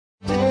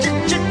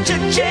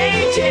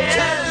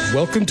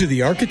Welcome to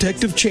the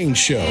Architect of Change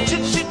Show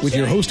with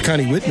your host,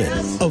 Connie Whitman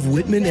of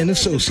Whitman and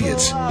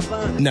Associates.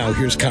 Now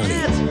here's Connie.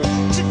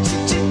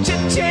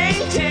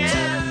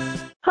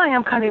 Hi,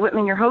 I'm Connie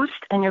Whitman, your host,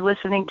 and you're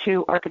listening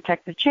to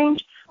Architect of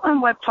Change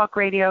on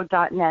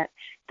webtalkradio.net.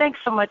 Thanks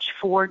so much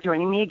for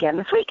joining me again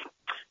this week.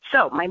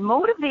 So my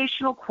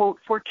motivational quote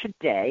for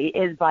today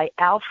is by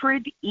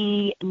Alfred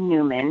E.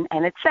 Newman,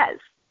 and it says,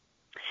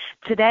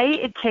 "Today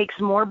it takes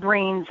more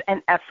brains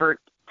and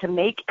effort to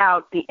make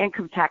out the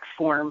income tax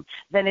form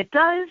than it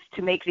does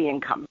to make the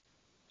income."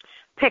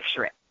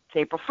 Picture it. It's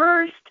April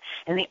 1st,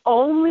 and the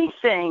only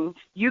thing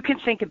you can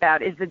think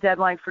about is the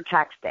deadline for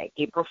tax day.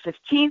 April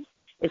 15th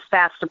is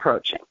fast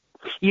approaching.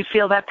 You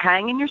feel that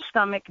pang in your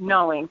stomach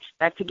knowing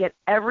that to get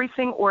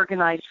everything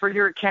organized for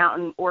your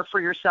accountant or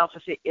for yourself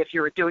if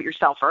you're a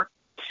do-it-yourselfer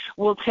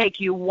will take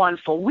you one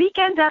full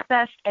weekend at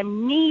best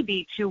and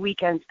maybe 2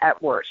 weekends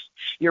at worst.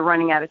 You're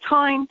running out of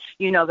time.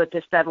 You know that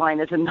this deadline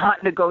is a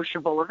not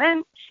negotiable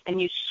event,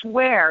 and you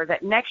swear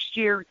that next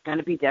year is going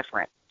to be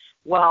different.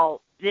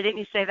 Well, didn't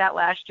you say that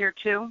last year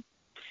too?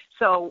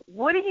 So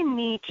what do you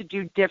need to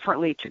do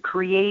differently to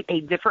create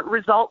a different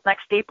result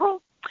next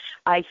April?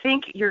 I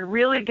think you're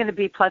really going to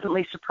be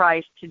pleasantly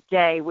surprised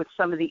today with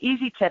some of the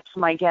easy tips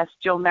my guest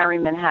Jill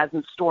Merriman has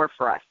in store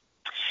for us.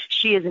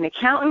 She is an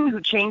accountant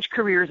who changed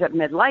careers at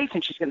midlife,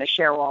 and she's going to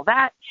share all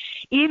that.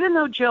 Even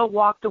though Jill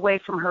walked away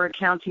from her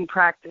accounting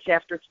practice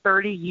after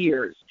 30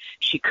 years,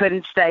 she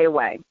couldn't stay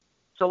away.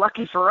 So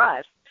lucky for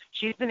us,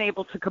 she's been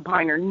able to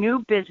combine her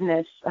new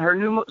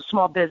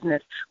small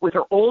business with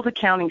her old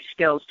accounting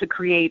skills to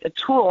create a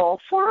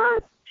tool for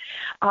us.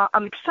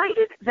 I'm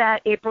excited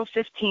that April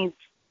 15th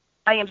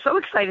I am so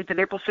excited that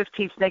April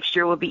 15th next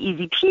year will be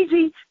easy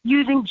peasy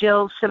using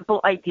Jill's simple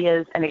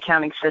ideas and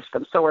accounting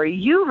system. So are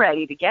you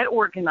ready to get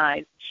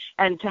organized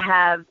and to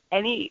have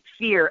any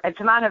fear and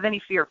to not have any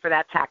fear for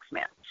that tax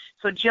man?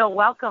 So Jill,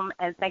 welcome,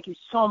 and thank you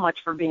so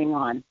much for being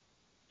on.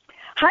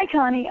 Hi,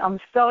 Connie. I'm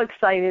so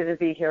excited to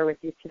be here with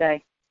you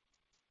today.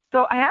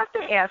 So I have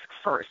to ask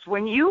first,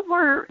 when you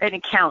were an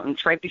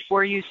accountant, right,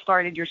 before you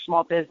started your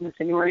small business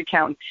and you were an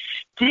accountant,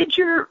 did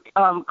your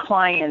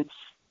clients,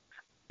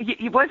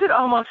 was it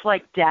almost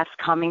like death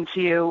coming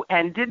to you,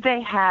 and did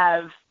they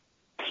have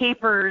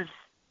papers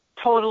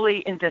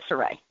totally in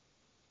disarray?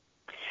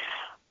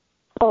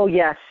 Oh,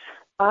 yes.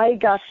 I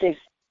got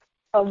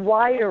a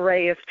wide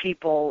array of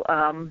people,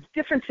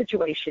 different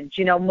situations.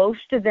 You know,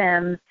 most of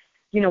them,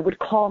 would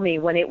call me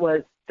when it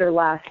was their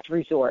last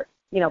resort.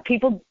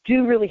 People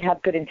do really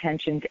have good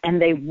intentions,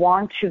 and they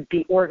want to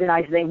be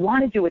organized. They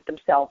want to do it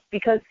themselves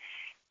because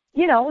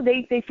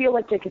they feel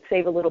like they could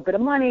save a little bit of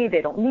money.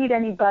 They don't need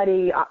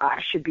anybody. I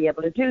should be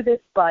able to do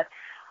this. But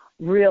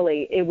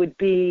really, it would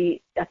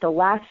be at the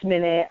last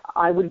minute,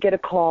 I would get a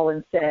call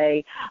and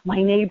say,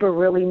 my neighbor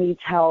really needs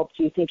help.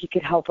 Do you think you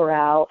could help her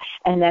out?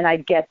 And then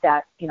I'd get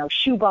that,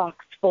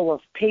 shoebox full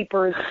of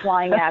papers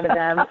flying out of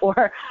them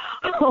or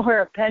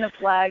a pen of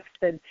flags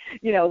and,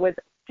 with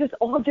just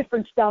all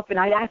different stuff. And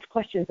I'd ask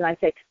questions and I'd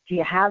say, do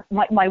you have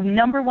my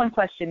number one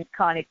question,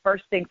 Connie,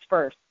 first things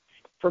first,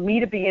 for me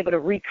to be able to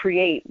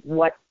recreate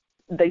what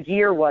the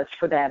year was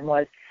for them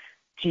was,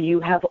 do you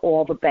have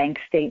all the bank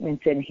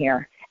statements in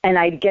here? And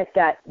I'd get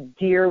that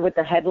deer with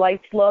the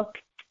headlights look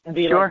and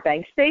be like,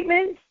 bank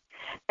statements?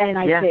 And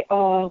I'd say,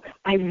 oh,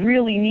 I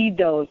really need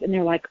those. And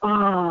they're like,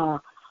 I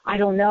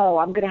don't know.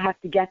 I'm going to have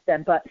to get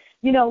them. But,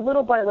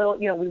 little by little,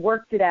 we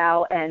worked it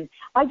out. And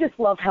I just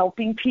love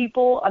helping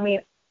people. I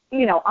mean,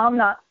 I'm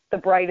not the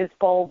brightest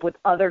bulb with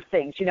other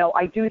things.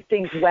 I do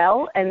things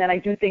well, and then I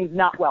do things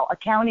not well.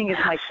 Accounting is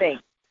my thing.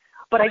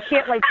 But I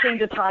can't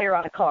change a tire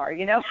on a car,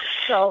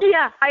 So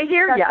yeah, I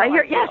hear you.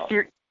 Yes,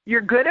 you're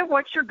good at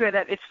what you're good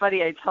at. It's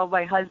funny. I tell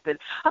my husband,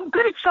 I'm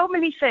good at so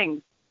many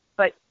things,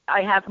 but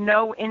I have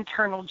no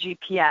internal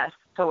GPS.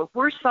 So if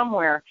we're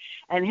somewhere,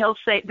 and he'll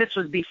say, this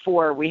was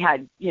before we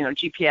had,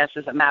 GPS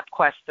as a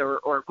MapQuest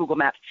or Google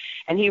Maps,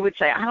 and he would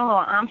say, I don't know,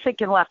 I'm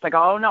thinking left. I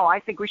go, oh no, I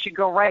think we should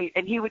go right.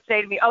 And he would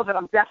say to me, oh, then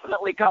I'm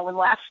definitely going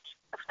left.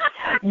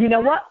 You know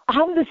what?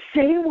 I'm the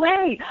same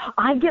way.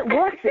 I get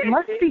lost. It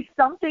must be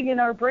something in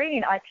our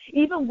brain.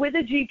 Even with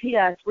a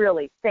GPS,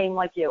 really, same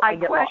like you. I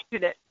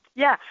question it.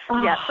 Yeah,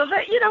 yeah. So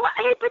that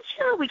but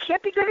we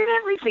can't be good at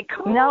everything.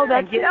 Come on. No,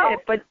 that's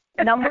it. But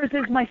numbers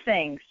is my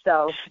thing.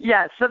 So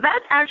yeah. So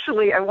that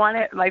actually,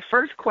 my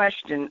first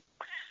question.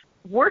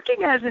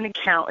 Working as an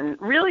accountant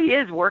really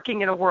is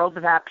working in a world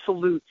of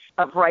absolutes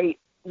of right.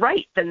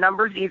 The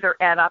numbers either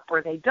add up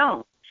or they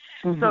don't.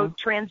 Mm-hmm. So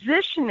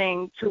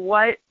transitioning to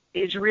what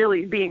is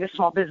really being a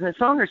small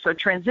business owner. So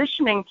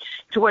transitioning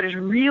to what is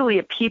really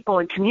a people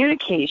and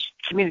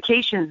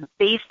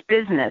communications-based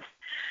business.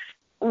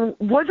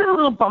 Was it a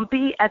little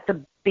bumpy at the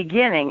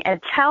beginning?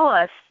 And tell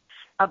us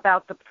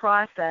about the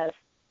process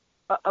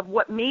of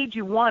what made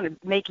you want to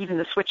make even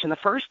the switch in the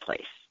first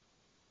place.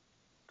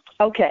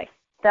 Okay,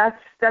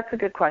 that's a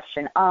good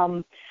question.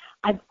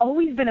 I've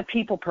always been a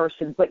people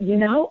person, but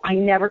I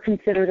never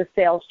considered a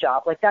sales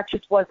job. That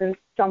just wasn't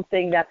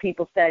something that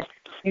people said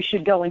you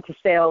should go into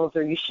sales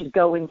or you should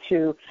go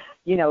into,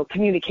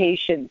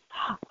 communications.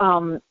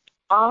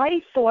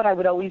 I thought I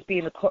would always be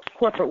in the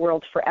corporate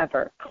world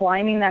forever.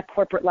 Climbing that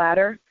corporate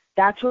ladder,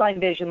 that's what I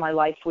envisioned my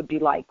life would be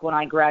like when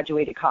I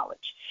graduated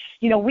college.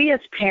 You know, we as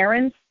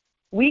parents,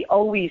 we've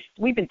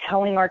been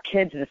telling our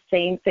kids the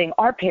same thing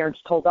our parents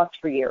told us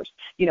for years.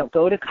 You know,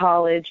 go to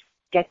college,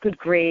 get good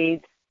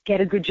grades, get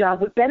a good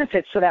job with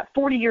benefits so that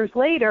 40 years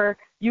later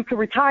you could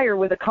retire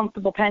with a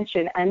comfortable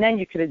pension and then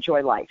you could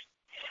enjoy life.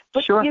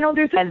 But, sure. you know,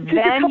 and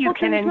then you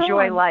can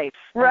enjoy life.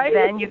 Right? And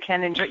then you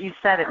can enjoy. You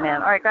said it,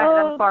 man. All right, go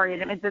ahead. I'm sorry. I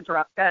didn't mean to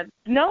interrupt. Go ahead.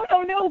 No.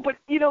 But,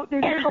 you know,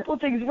 there's a couple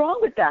of things wrong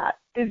with that.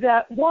 Is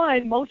that,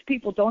 one, most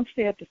people don't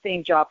stay at the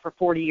same job for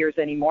 40 years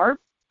anymore,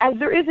 as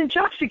there isn't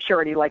job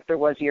security like there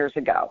was years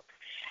ago.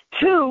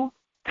 Two,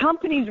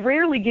 companies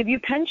rarely give you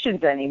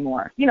pensions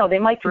anymore. You know, they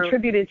might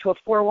contribute into a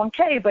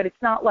 401k, but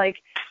it's not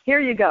like, here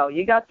you go.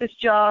 You got this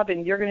job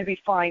and you're going to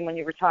be fine when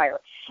you retire.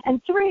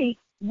 And three,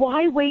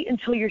 why wait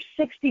until you're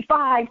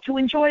 65 to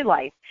enjoy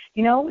life?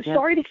 You know,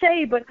 sorry to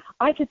say, but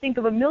I could think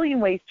of a million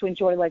ways to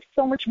enjoy life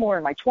so much more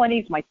in my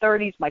 20s, my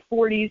 30s, my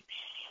 40s,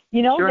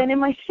 you know, than in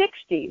my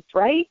 60s,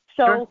 right?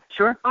 So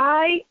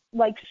I,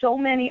 like so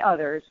many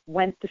others,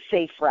 went the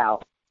safe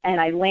route,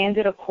 and I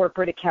landed a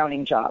corporate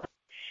accounting job.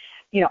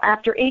 You know,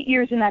 after 8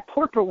 years in that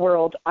corporate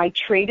world, I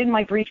traded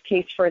my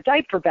briefcase for a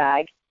diaper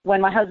bag when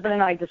my husband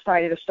and I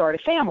decided to start a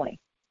family.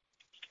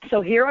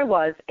 So here I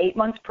was, 8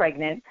 months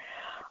pregnant.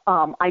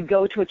 I'd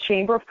go to a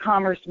Chamber of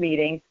Commerce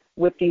meeting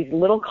with these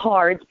little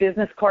cards,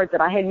 business cards that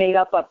I had made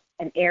up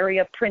an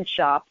area print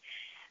shop,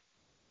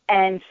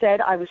 and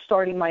said I was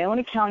starting my own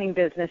accounting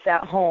business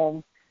at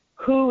home.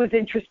 Who was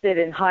interested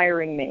in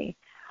hiring me?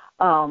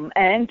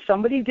 And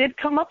somebody did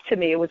come up to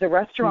me. It was a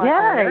restaurant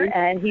owner,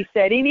 and he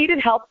said he needed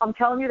help. I'm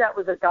telling you, that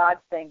was a God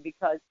thing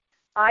because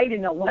I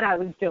didn't know what I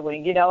was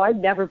doing. You know,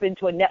 I'd never been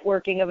to a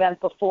networking event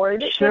before.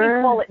 They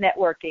didn't call it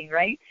networking,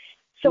 right?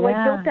 So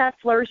I built that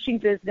flourishing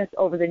business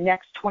over the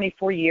next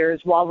 24 years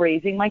while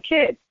raising my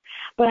kids.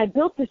 But I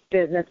built this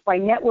business by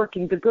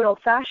networking the good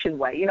old-fashioned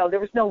way. You know,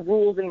 there was no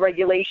rules and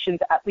regulations,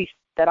 at least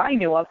that I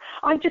knew of.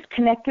 I just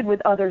connected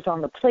with others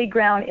on the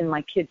playground, in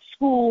my kids'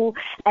 school,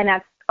 and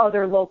at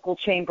other local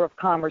Chamber of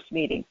Commerce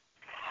meetings.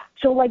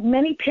 So like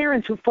many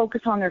parents who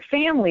focus on their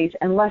families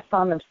and less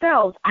on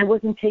themselves, I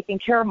wasn't taking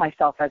care of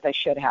myself as I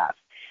should have.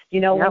 You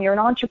know, when you're an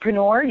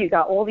entrepreneur, you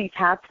got all these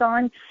hats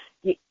on.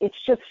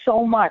 It's just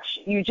so much.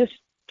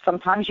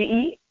 Sometimes you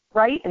eat,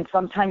 right? And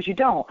sometimes you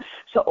don't.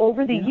 So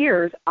over the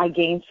years, I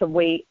gained some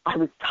weight. I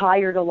was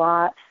tired a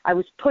lot. I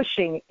was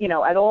pushing, you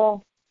know, at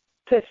all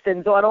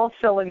pistons, at all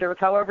cylinders,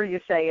 however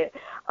you say it.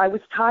 I was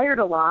tired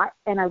a lot,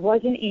 and I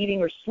wasn't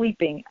eating or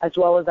sleeping as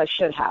well as I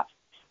should have.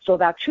 So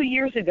about 2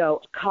 years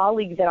ago, a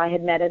colleague that I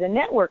had met at a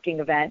networking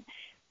event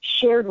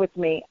shared with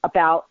me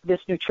about this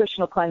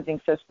nutritional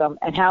cleansing system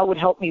and how it would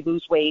help me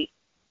lose weight,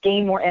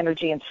 gain more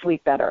energy, and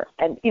sleep better.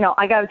 And, you know,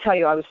 I got to tell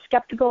you, I was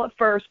skeptical at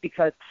first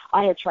because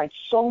I had tried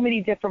so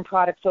many different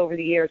products over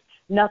the years.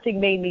 Nothing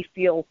made me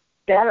feel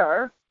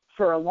better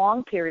for a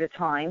long period of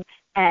time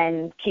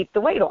and keep the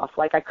weight off.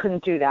 Like, I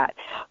couldn't do that.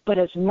 But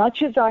as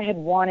much as I had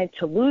wanted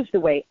to lose the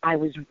weight, I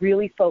was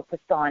really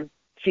focused on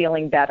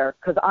feeling better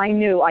because I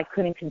knew I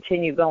couldn't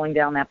continue going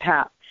down that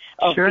path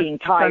of being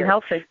tired.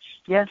 Unhealthy.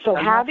 Yes. So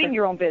having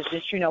your own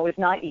business, you know, is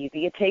not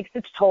easy. It takes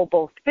its toll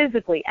both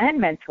physically and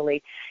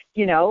mentally.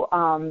 You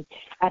know,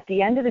 at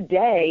the end of the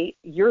day,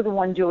 you're the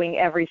one doing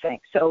everything.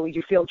 So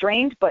you feel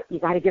drained, but you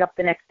got to get up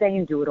the next day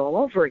and do it all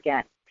over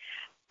again.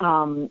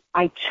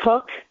 I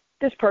took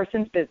this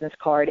person's business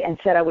card and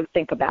said I would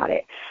think about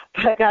it.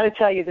 But I got to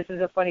tell you, this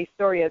is a funny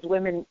story. As a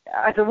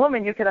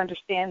woman, you could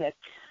understand this.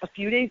 A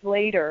few days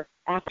later,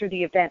 after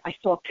the event, I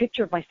saw a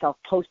picture of myself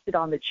posted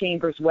on the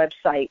Chamber's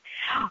website.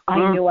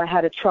 I knew I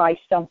had to try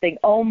something.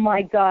 Oh,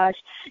 my gosh.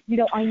 You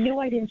know, I knew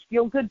I didn't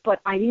feel good,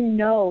 but I didn't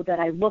know that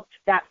I looked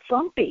that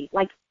frumpy.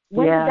 Like,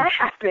 when did that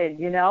happen,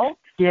 you know?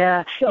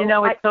 Yeah. So you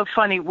know, it's so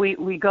funny.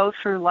 We go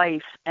through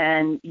life,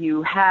 and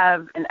you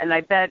have, and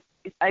I bet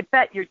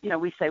you're, you know,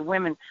 we say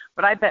women,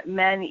 but I bet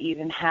men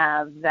even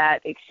have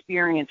that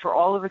experience where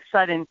all of a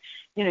sudden,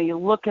 you know, you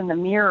look in the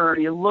mirror,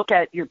 you look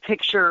at your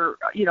picture,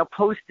 you know,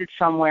 posted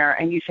somewhere,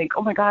 and you think,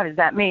 oh my God, is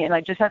that me? And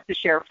I just have to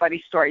share a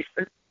funny story.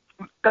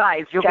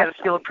 Guys,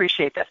 you'll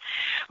appreciate this.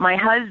 My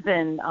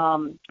husband,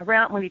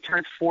 around when he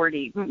turned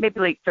 40,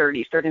 maybe late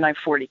 30s, 39,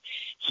 40,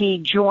 he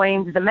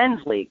joined the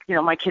men's league. You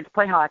know, my kids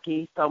play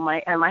hockey, so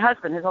my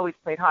husband has always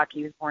played hockey.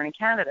 He was born in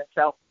Canada,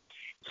 so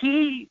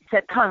he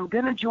said, "Come, I'm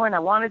going to join. I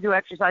want to do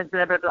exercise."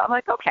 Blah, blah, blah. I'm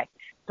like, okay.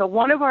 So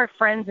one of our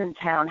friends in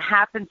town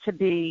happened to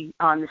be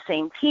on the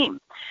same team.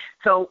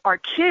 So our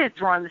kids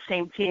were on the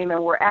same team,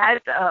 and we're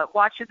at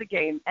watching the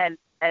game, and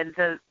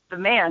the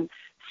man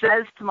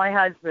says to my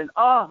husband,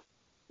 "Oh,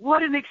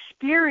 what an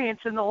experience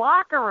in the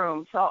locker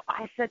room." So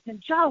I said to him,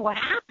 "Joe, what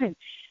happened?"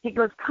 He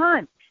goes,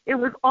 "Con, it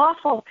was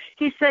awful."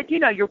 He said, "You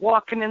know, you're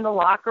walking in the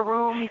locker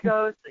room," he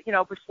goes, "you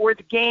know, before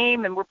the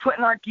game, and we're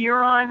putting our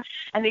gear on."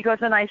 And he goes,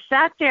 "And I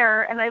sat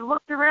there, and I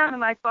looked around,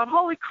 and I thought,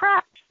 holy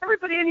crap,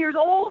 everybody in here is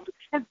old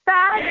and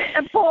fat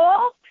and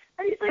bald,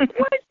 And he's like,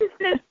 what is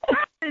this?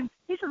 And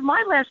he says,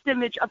 my last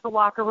image of the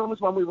locker room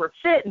was when we were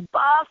fit and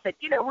buff and,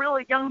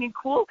 really young and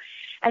cool.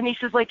 And he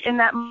says, like, in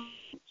that moment,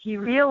 he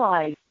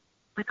realized,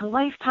 like, a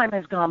lifetime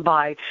has gone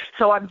by.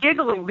 So I'm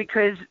giggling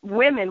because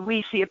women,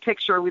 we see a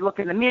picture, we look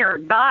in the mirror.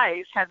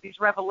 Guys have these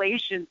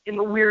revelations in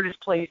the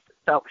weirdest places.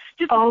 So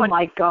just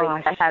my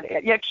gosh. I had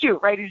it. Yeah, cute,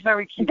 right? He's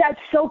very cute.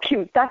 That's so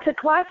cute. That's a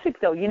classic,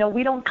 though.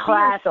 We don't see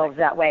ourselves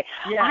that way.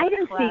 Yeah, I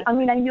didn't see, I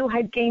knew I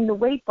had gained the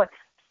weight, but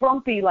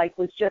frumpy, like,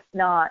 was just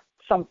not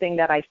something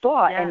that I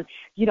thought. Yeah. And,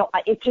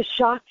 it just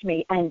shocked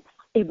me. And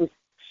it was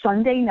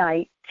Sunday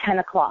night, 10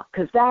 o'clock,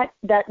 because that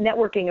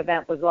networking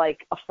event was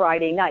like a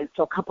Friday night.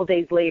 So a couple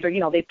days later,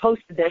 they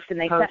posted this and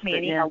they sent me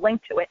an email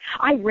link to it.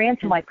 I ran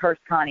to my purse,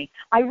 Connie.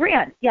 I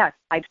ran. Yes.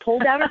 I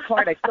pulled out a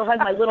card. I still had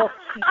my little,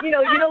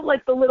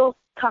 like the little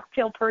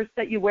cocktail purse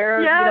that you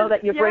wear,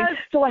 that you bring.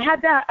 So I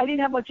had that. I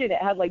didn't have much in it.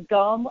 I had like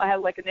gum. I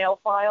had like a nail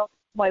file,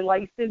 my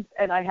license,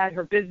 and I had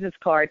her business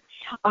card.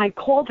 I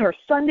called her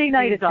Sunday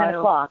night at 10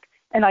 o'clock,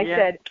 and I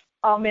said,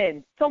 I'm in.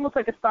 It's almost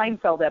like a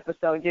Seinfeld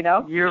episode,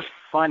 You're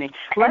funny.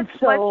 Let's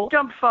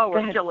jump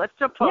forward, Jill. Let's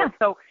jump forward.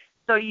 Yeah.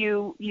 So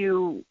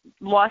you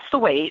lost the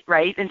weight,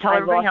 right? And tell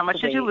everybody how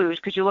much did you lose,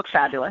 because you look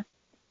fabulous.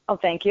 Oh,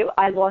 thank you.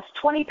 I lost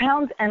 20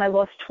 pounds and I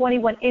lost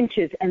 21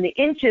 inches, and the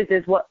inches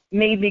is what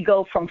made me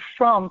go from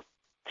frump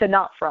to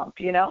not frump,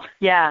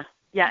 Yeah.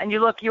 Yeah, and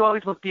you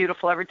always look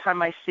beautiful every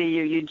time I see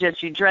you. You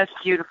dress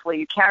beautifully.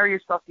 You carry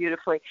yourself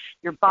beautifully.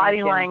 Your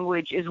body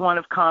language is one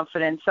of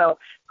confidence. So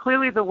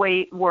clearly the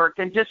weight worked.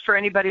 And just for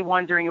anybody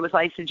wondering, it was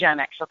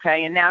Isagenix,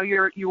 okay? And now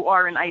you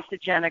are an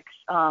Isagenix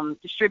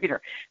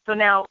distributor. So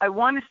now I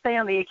want to stay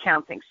on the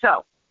accounting.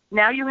 So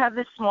now you have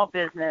this small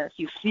business.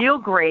 You feel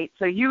great.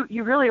 So you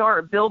really are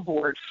a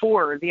billboard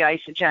for the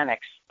Isagenix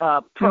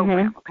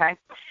program, okay?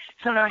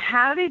 So now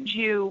how did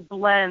you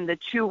blend the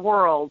two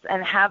worlds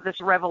and have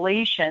this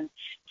revelation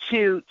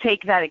to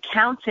take that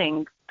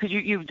accounting, because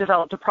you've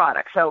developed a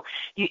product, so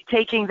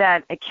taking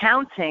that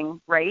accounting,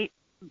 right,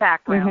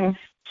 background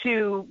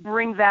to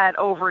bring that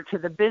over to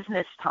the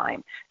business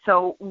time.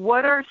 So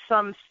what are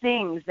some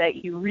things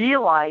that you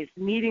realized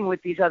meeting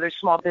with these other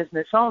small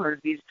business owners,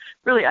 these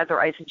really other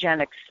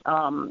Isagenix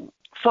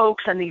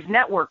folks and these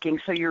networking,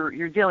 so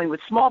you're dealing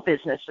with small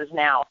businesses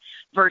now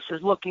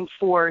versus looking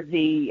for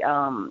the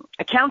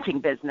accounting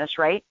business,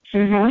 right?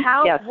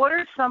 What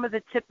are some of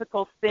the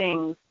typical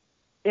things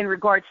in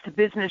regards to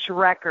business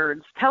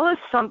records? Tell us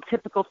some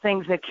typical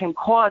things that can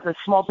cause a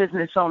small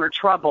business owner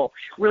trouble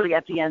really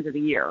at the end of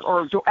the year,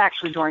 or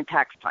actually during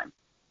tax time.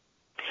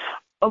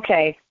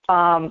 Okay.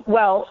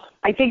 Well,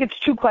 I think it's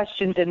two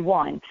questions in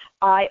one.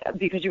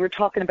 Because you were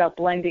talking about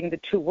blending the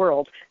two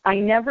worlds, I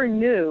never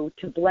knew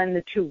to blend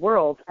the two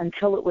worlds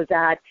until it was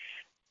at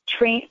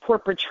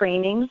corporate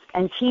trainings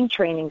and team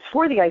trainings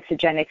for the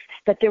Isagenix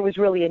that there was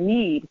really a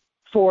need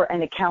for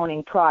an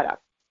accounting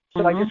product.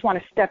 So I just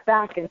want to step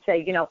back and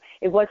say,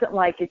 it wasn't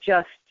like it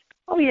just,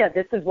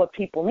 this is what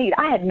people need.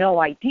 I had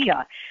no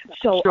idea.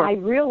 So I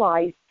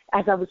realized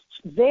as I was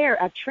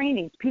there at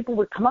trainings, people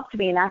would come up to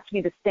me and ask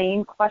me the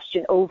same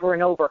question over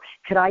and over.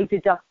 Could I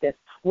deduct this?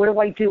 What do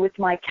I do with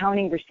my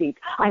accounting receipts?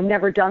 I've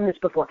never done this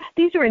before.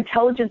 These are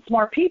intelligent,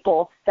 smart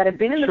people that have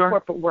been in the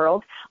corporate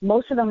world.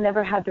 Most of them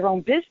never had their own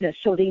business,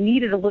 so they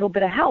needed a little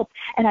bit of help.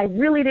 And I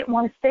really didn't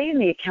want to stay in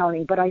the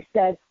accounting, but I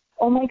said,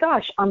 oh my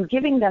gosh, I'm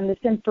giving them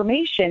this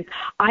information.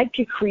 I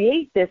could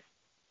create this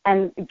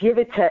and give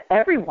it to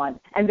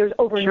everyone. And there's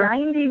over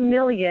 90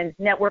 million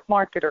network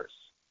marketers.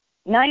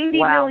 90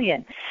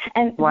 million.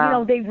 And,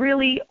 they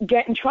really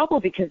get in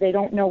trouble because they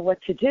don't know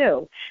what to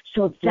do.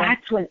 So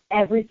that's when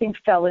everything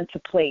fell into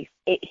place.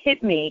 It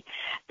hit me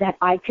that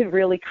I could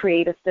really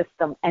create a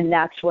system, and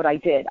that's what I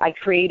did. I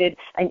created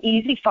an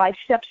easy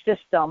 5-step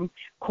system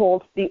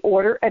called the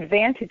Order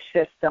Advantage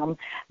System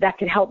that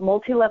could help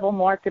multi-level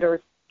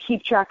marketers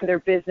keep track of their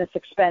business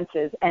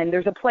expenses. And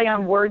there's a play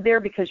on word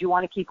there because you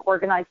want to keep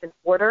organized in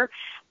order.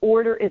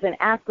 Order is an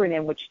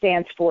acronym which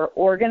stands for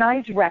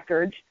Organized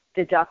Records,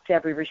 Deduct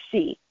Every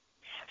Receipt.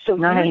 So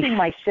using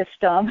my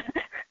system,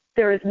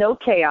 there is no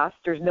chaos,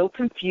 there's no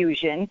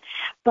confusion,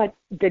 but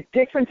the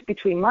difference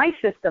between my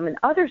system and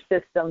other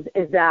systems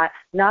is that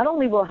not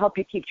only will it help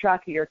you keep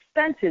track of your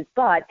expenses,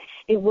 but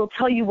it will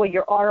tell you what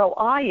your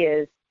ROI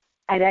is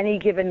at any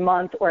given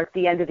month or at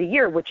the end of the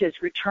year, which is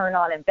return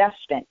on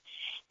investment.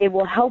 It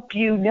will help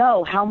you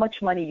know how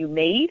much money you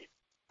made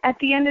at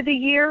the end of the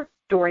year,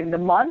 during the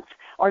month.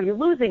 Are you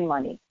losing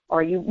money?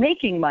 Are you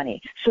making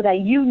money? So that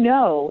you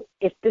know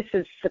if this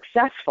is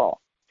successful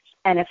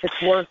and if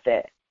it's worth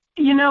it.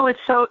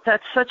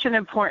 That's such an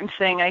important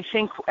thing. I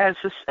think as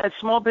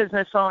small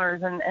business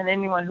owners and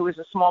anyone who is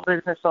a small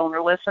business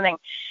owner listening,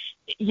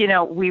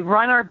 we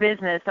run our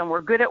business and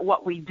we're good at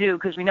what we do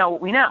because we know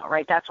what we know,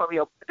 right? That's why we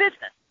open the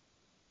business.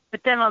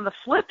 But then on the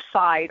flip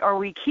side, are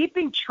we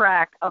keeping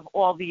track of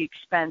all the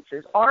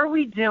expenses? Are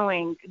we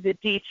doing the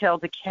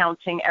detailed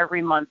accounting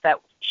every month that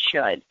we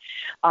should?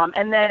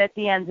 And then at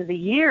the end of the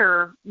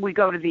year, we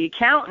go to the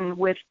accountant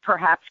with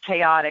perhaps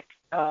chaotic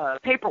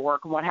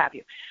paperwork and what have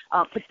you.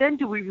 But then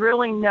do we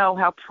really know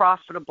how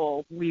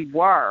profitable we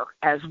were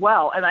as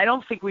well? And I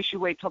don't think we should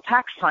wait till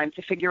tax time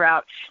to figure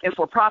out if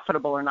we're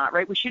profitable or not,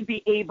 right? We should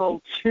be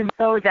able to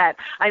know that.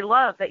 I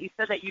love that you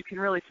said that you can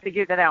really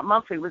figure that out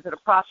monthly. Was it a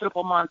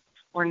profitable month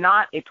or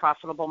not a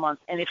profitable month?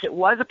 And if it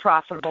was a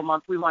profitable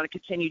month, we want to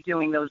continue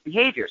doing those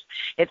behaviors.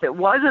 If it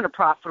wasn't a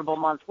profitable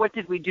month, what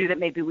did we do that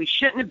maybe we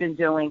shouldn't have been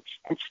doing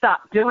and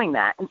stop doing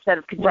that instead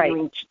of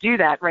continuing to do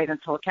that right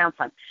until account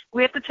time?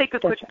 We have to take a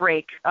quick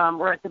break.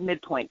 We're at the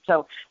midpoint.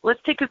 So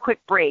let's take a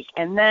quick break.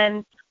 And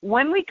then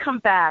when we come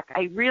back,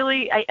 I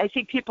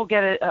think people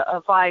get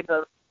a vibe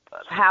of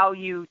how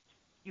you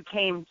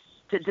came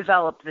to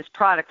develop this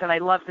product. And I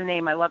love the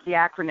name. I love the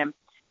acronym.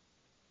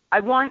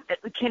 Can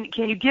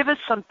you give us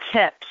some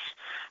tips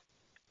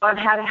on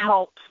how to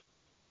help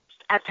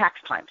at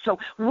tax time? So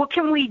what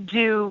can we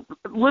do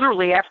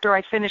literally after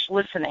I finish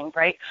listening,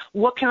 right?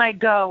 What can I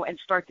go and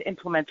start to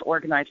implement to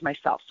organize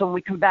myself? So when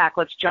we come back,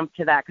 let's jump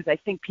to that because I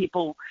think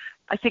people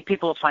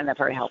will find that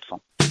very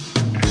helpful.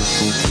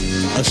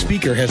 A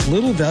speaker has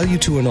little value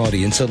to an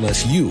audience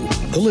unless you,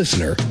 the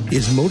listener,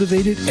 is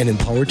motivated and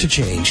empowered to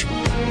change.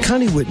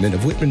 Connie Whitman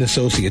of Whitman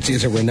Associates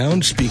is a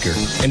renowned speaker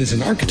and is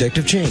an architect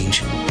of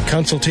change.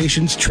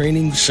 Consultations,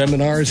 training,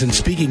 seminars, and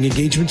speaking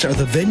engagements are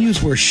the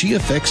venues where she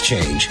affects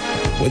change.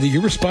 Whether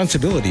your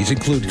responsibilities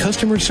include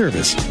customer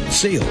service,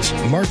 sales,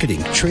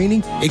 marketing,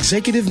 training,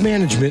 executive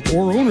management,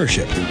 or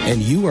ownership,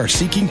 and you are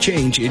seeking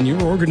change in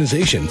your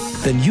organization,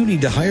 then you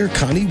need to hire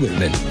Connie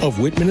Whitman of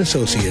Whitman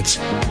Associates.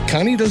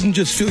 Connie doesn't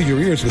just fill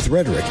your ears with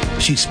rhetoric.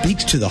 She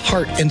speaks to the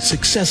heart and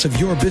success of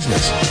your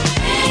business.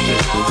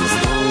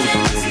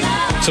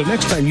 So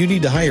next time you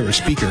need to hire a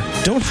speaker,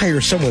 don't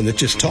hire someone that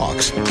just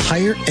talks.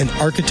 Hire an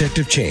architect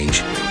of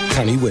change.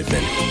 Connie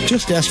Whitman.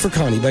 Just ask for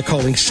Connie by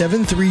calling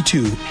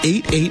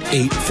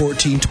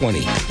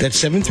 732-888-1420.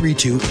 That's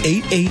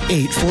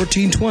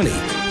 732-888-1420.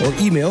 Or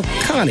email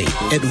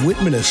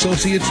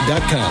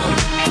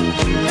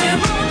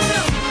Connie@WhitmanAssociates.com.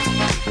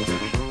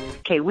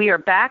 Okay, we are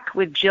back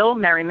with Jill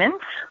Merriman,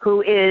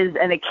 who is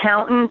an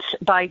accountant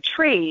by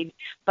trade,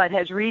 but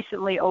has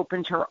recently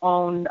opened her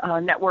own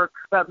network.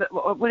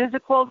 What is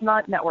it called?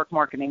 Not network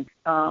marketing.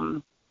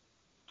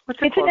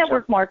 What's it called? A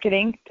network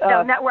marketing.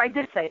 No, network. I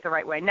did say it the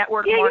right way.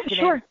 Network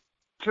marketing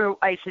through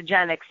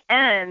Isogenics,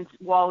 and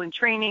while in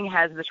training,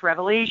 has this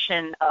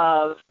revelation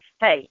of,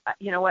 hey,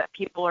 you know what?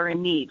 People are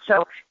in need.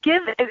 So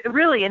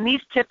and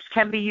these tips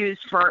can be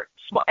used for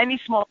any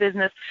small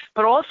business,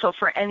 but also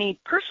for any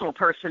personal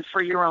person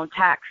for your own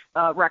tax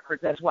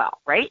records as well,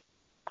 right?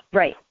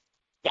 Right.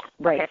 Yeah.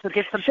 Right. Okay, so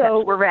get some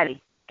tips. We're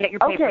ready. Get your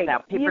papers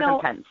out, papers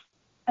and pens.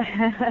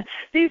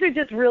 These are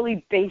just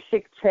really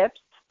basic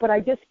tips, but I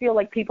just feel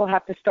like people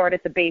have to start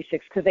at the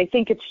basics because they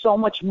think it's so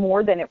much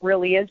more than it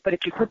really is, but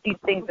if you put these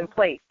things in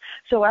place.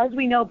 So as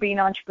we know, being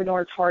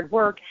entrepreneurs, hard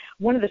work,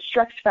 one of the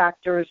stress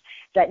factors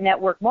that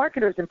network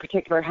marketers in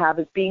particular have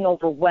is being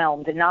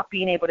overwhelmed and not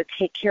being able to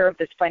take care of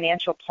this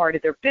financial part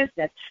of their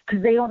business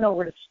because they don't know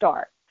where to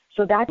start.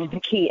 So that's the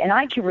key. And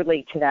I can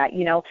relate to that.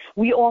 You know,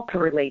 we all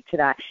can relate to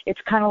that. It's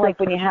kind of like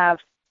when you have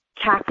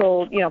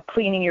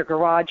cleaning your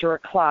garage or a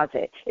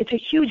closet. It's a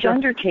huge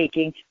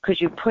undertaking because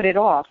you put it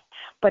off,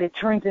 but it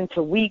turns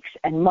into weeks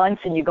and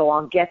months and you go,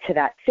 I'll get to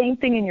that. Same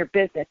thing in your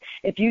business.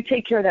 If you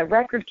take care of that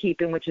record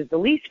keeping, which is the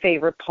least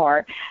favorite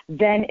part,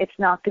 then it's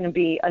not going to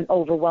be an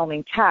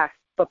overwhelming task,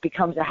 but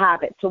becomes a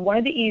habit. So one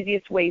of the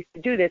easiest ways to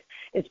do this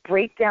is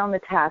break down the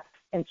tasks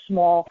in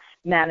small,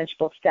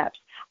 manageable steps.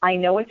 I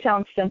know it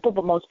sounds simple,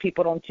 but most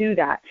people don't do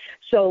that.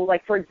 So,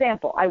 like, for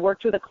example, I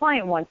worked with a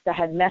client once that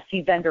had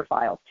messy vendor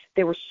files.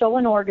 They were so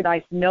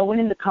unorganized, no one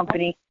in the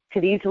company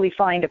could easily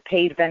find a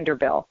paid vendor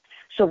bill.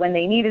 So when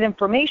they needed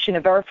information to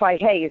verify,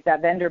 hey, is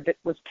that vendor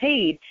was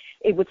paid,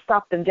 it would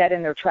stop them dead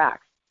in their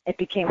tracks. It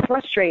became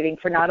frustrating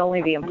for not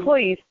only the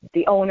employees,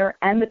 the owner,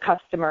 and the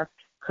customer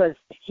because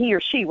he or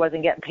she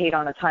wasn't getting paid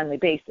on a timely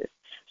basis.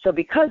 So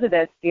because of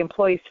this, the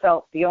employees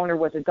felt the owner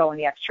wasn't going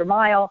the extra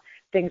mile,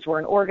 things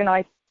weren't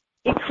organized.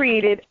 It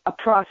created a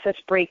process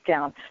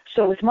breakdown.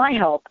 So with my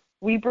help,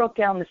 we broke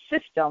down the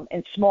system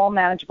in small,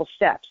 manageable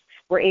steps.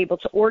 We're able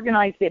to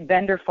organize the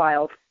vendor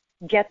files,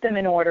 get them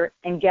in order,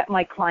 and get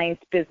my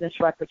client's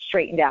business records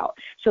straightened out.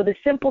 So the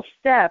simple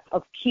step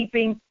of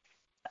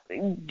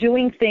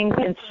doing things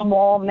in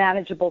small,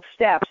 manageable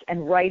steps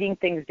and writing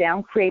things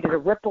down created a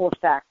ripple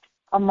effect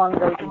among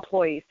those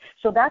employees.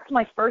 So that's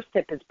my first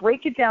tip, is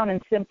break it down in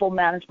simple,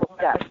 manageable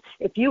steps.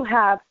 If you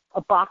have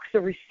a box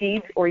of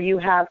receipts or you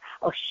have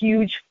a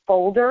huge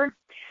folder,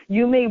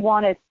 you may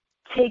want to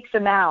take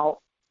them out.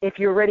 If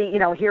you're ready,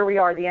 here we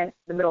are, the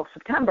middle of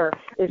September,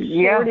 is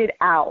sorted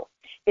out.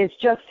 It's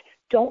just,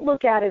 don't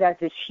look at it as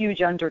this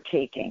huge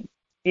undertaking,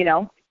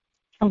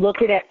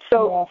 look at it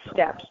small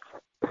steps.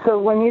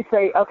 So when you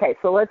say, okay,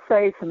 so let's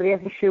say somebody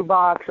has a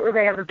shoebox or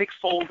they have a big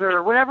folder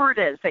or whatever it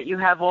is that you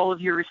have all of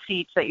your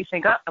receipts that you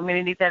think, I'm going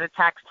to need that at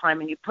tax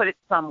time, and you put it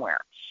somewhere.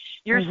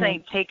 You're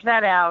saying take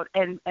that out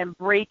and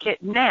break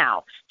it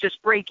now.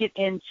 Just break it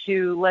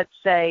into, let's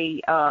say,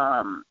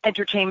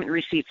 entertainment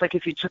receipts, like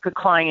if you took a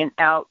client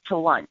out to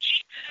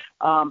lunch.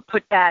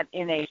 put that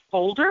in a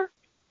folder?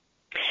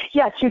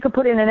 Yes, you could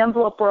put in an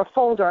envelope or a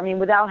folder. I mean,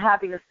 without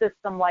having a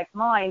system like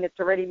mine, it's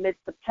already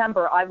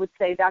mid-September. I would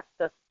say that's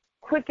the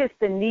quickest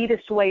and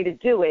neatest way to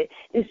do it,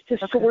 is to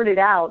sort it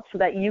out so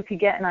that you could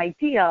get an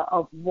idea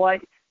of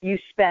what you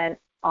spent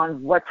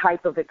on what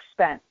type of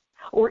expense.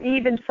 Or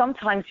even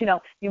sometimes, you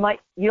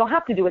don't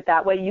have to do it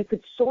that way. You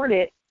could sort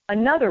it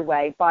another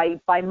way by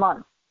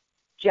month.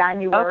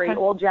 January,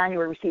 all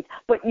January receipts.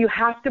 But you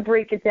have to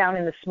break it down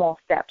into small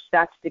steps.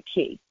 That's the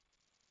key.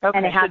 Okay,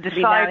 and it has to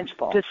be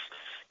manageable.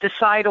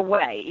 Decide a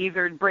way.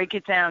 Either break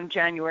it down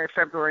January,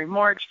 February,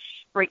 March,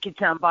 break it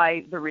down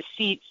by the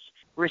receipts,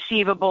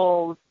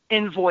 receivables,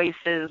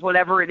 invoices,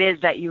 whatever it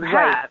is that you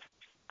have.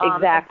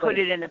 Exactly. Put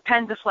it in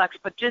Appendiflex,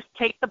 but just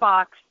take the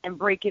box and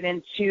break it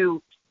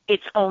into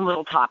its own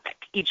little topic,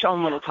 each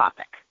own little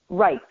topic.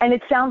 Right. And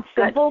it sounds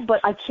simple,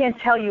 but I can't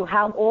tell you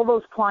how all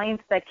those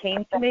clients that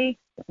came to me,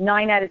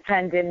 9 out of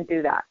 10 didn't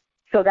do that.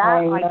 So that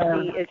I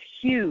see is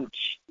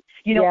huge.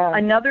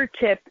 Another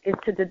tip is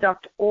to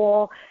deduct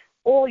all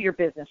your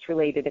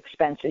business-related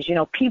expenses.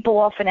 People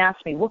often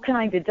ask me, what can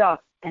I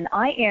deduct? And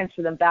I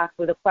answer them back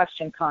with a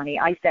question, Connie.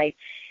 I say,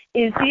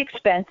 is the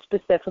expense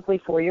specifically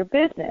for your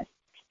business?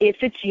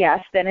 If it's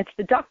yes, then it's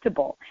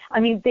deductible. I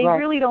mean, they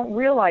really don't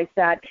realize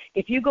that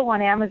if you go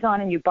on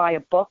Amazon and you buy a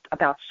book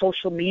about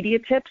social media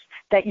tips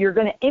that you're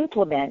going to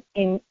implement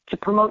to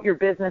promote your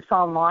business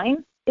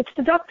online, it's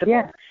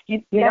deductible.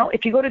 You know,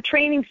 if you go to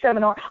training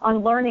seminar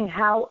on learning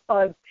how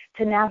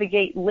to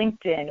navigate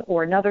LinkedIn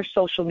or another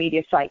social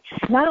media site,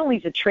 not only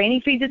is the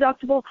training fee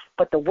deductible,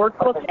 but the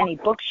workbooks, any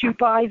books you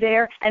buy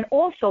there, and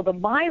also the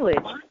mileage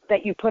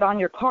that you put on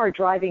your car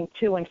driving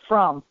to and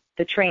from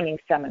the training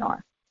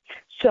seminar.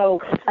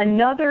 So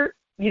another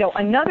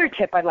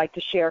tip I'd like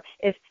to share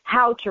is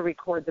how to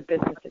record the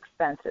business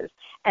expenses,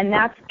 and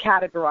that's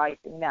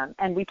categorizing them.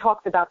 And we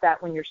talked about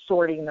that when you're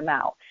sorting them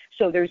out.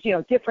 So there's,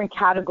 different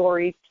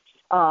categories.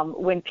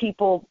 When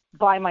people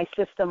buy my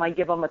system, I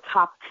give them a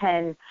top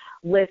 10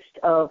 list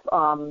of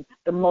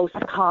the most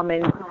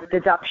common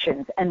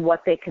deductions and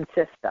what they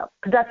consist of.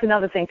 Because that's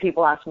another thing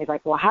people ask me,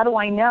 like, well, how do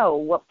I know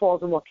what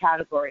falls in what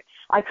category?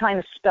 I kind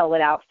of spell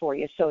it out for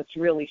you, so it's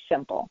really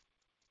simple.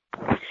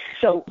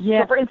 So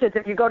for instance,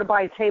 if you go to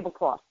buy a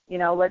tablecloth, I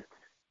don't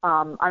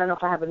know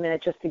if I have a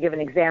minute just to give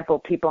an example.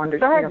 People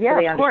understand. So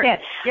they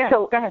understand. Yeah,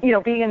 so,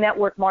 being a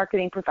network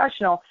marketing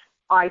professional,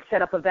 I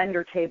set up a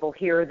vendor table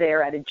here or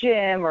there at a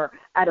gym or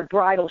at a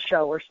bridal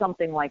show or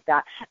something like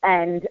that,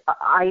 and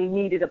I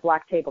needed a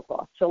black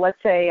tablecloth. So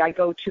let's say I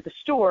go to the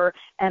store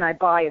and I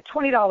buy a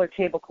 $20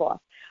 tablecloth.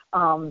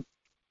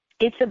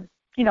 It's a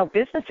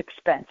business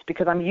expense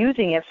because I'm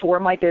using it for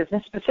my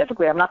business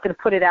specifically. I'm not going to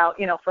put it out,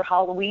 for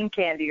Halloween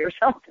candy or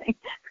something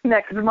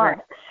next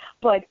month.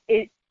 But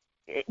it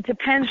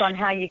depends on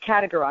how you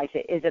categorize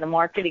it. Is it a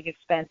marketing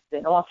expense,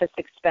 an office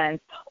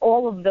expense?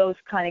 All of those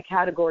kind of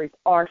categories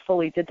are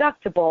fully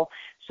deductible.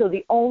 So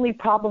the only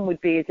problem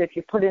would be is if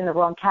you put it in the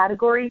wrong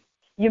category,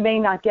 you may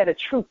not get a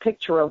true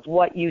picture of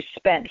what you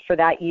spent for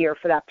that year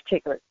for that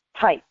particular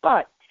type,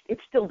 but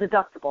it's still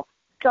deductible.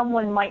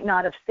 Someone might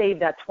not have saved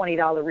that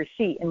 $20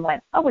 receipt and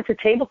went, oh, it's a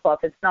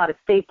tablecloth. It's not a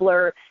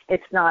stapler.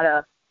 It's not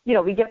a,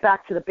 we get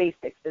back to the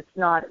basics. It's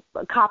not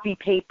a copy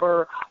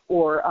paper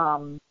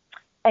or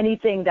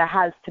anything that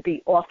has to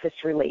be office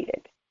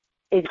related.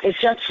 It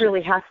just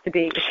really has to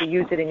be if you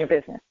use it in your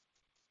business.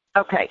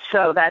 Okay,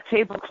 so that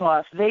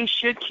tablecloth, they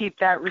should keep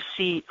that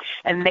receipt,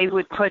 and they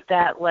would put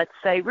that, let's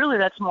say, really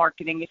that's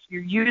marketing. If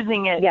you're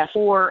using it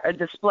for a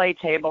display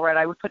table, right,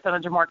 I would put that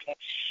under marketing.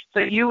 So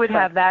you would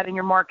have that in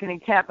your marketing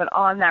tab, but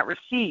on that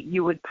receipt,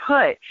 you would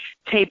put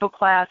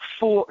tablecloth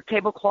for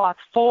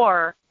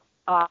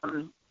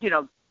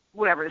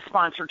whatever, the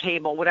sponsor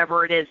table,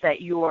 whatever it is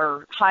that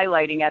you're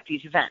highlighting at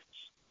these events.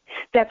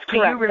 That's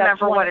correct. So you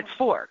remember what it's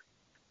for.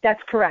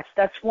 That's correct.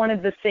 That's one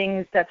of the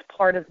things that's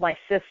part of my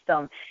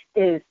system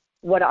is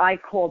what I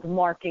called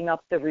marking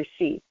up the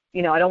receipt.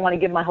 I don't want to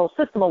give my whole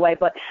system away,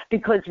 but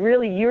because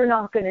really you're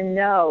not going to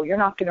know, you're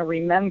not going to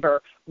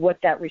remember what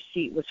that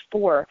receipt was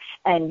for.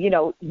 And,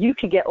 you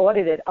could get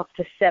audited up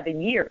to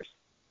 7 years.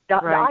 The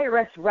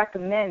IRS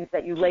recommends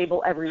that you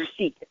label every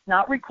receipt. It's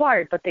not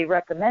required, but they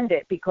recommend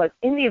it because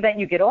in the event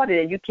you get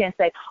audited, you can't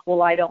say,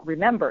 well, I don't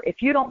remember.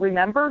 If you don't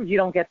remember, you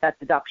don't get that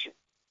deduction.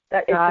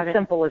 It's as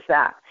simple as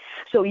that.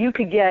 So you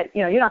could get,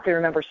 you're not going to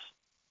remember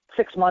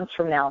 6 months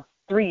from now,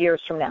 3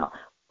 years from now.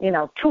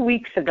 2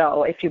 weeks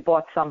ago, if you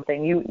bought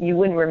something, you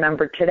wouldn't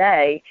remember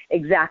today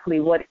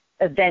exactly what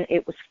event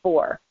it was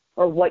for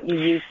or what you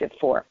used it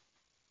for.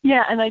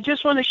 Yeah, and I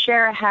just want to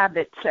share a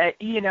habit.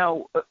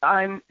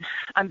 I'm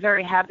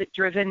very habit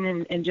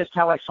driven in just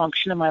how I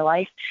function in my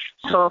life.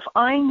 So if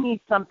I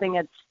need something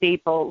at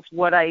Staples,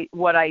 what I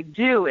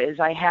do is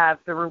I have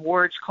the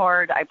rewards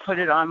card. I put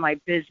it on my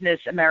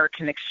business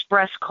American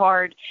Express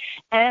card,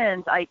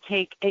 and I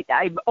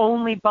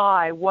only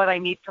buy what I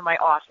need for my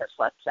office.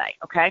 Let's say,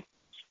 okay.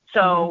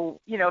 So,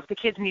 if the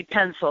kids need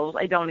pencils,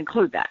 I don't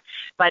include that.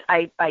 But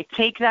I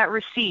take that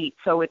receipt,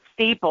 so it's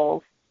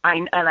Staples,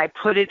 and I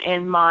put it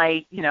in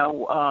my,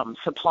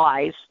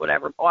 supplies,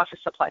 whatever, office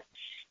supplies.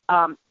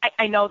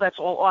 I know that's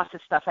all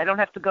office stuff. I don't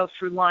have to go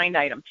through line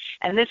item.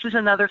 And this is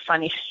another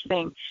funny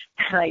thing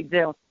that I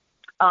do.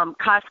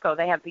 Costco,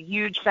 they have the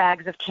huge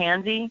bags of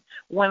candy.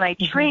 When I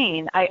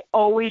train, I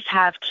always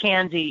have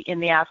candy in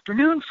the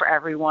afternoon for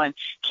everyone.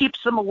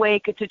 Keeps them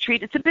awake. It's a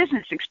treat. It's a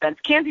business expense.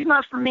 Candy's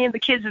not for me and the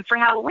kids and for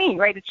Halloween,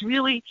 right? It's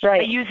really,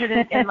 right. I use it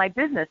in my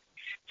business.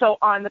 So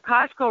on the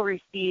Costco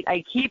receipt,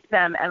 I keep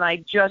them and I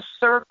just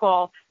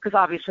circle, because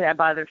obviously I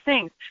buy other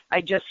things,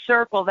 I just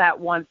circle that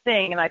one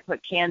thing and I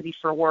put candy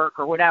for work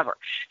or whatever.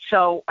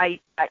 So I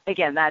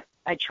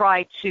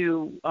try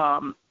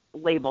to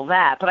label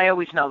that, but I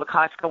always know the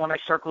Costco, when I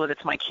circle it,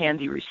 it's my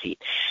candy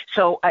receipt.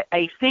 So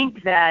I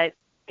think that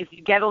if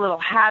you get a little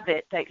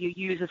habit that you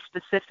use a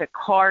specific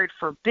card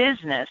for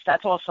business,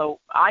 that's also,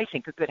 I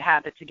think, a good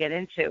habit to get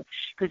into,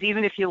 because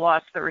even if you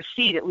lost the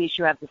receipt, at least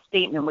you have the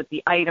statement with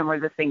the item or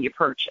the thing you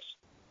purchased.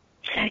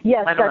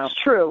 Yes, that's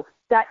true.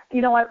 That,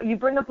 you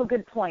bring up a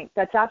good point.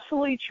 That's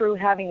absolutely true,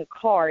 having a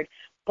card,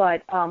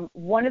 but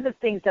one of the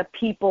things that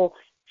people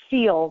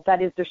feel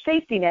that is their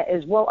safety net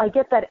is, well, I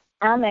get that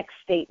Amex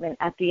statement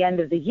at the end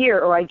of the year,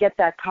 or I get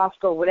that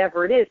Costco,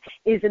 whatever it is.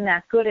 Isn't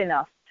that good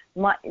enough?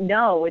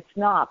 No, it's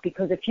not,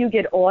 because if you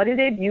get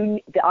audited,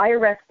 the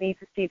IRS needs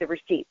to see the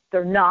receipt.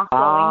 They're not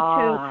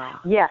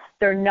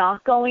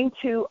going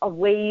to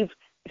waive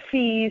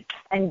fees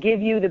and give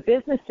you the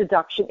business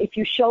deduction if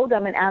you show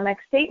them an Amex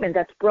statement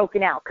that's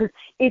broken out, because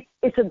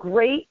it's a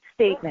great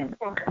statement.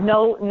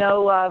 No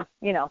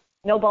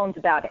bones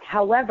about it.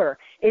 However,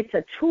 it's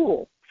a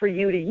tool for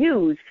you to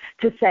use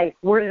to say,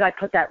 where did I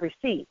put that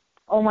receipt?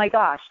 Oh my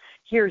gosh,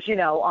 here's,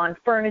 on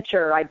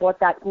furniture, I bought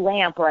that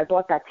lamp or I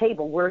bought that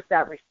table. Where's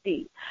that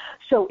receipt?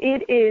 So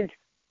it is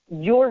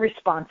your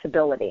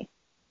responsibility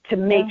to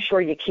make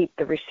sure you keep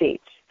the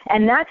receipts.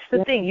 And that's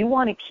the thing. You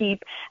want to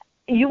keep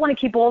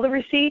all the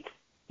receipts.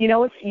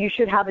 If you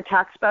should have a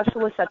tax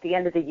specialist at the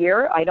end of the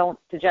year. I don't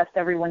suggest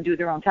everyone do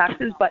their own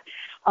taxes, but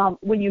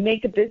when you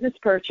make a business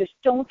purchase,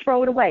 don't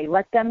throw it away.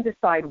 Let them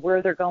decide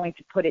where they're going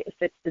to put it if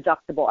it's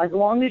deductible. As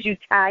long as you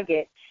tag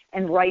it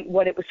and write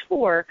what it was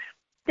for,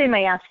 they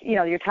may ask,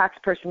 your tax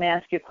person may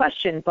ask you a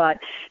question, but,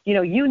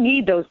 you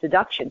need those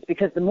deductions,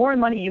 because the more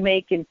money you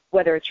make in,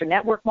 whether it's your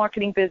network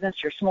marketing business,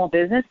 your small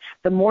business,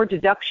 the more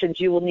deductions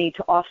you will need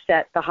to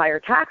offset the higher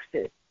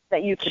taxes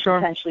that you could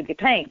potentially be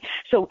paying.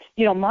 So,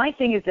 my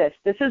thing is this.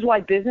 This is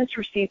why business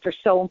receipts are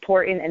so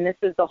important, and this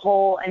is the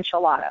whole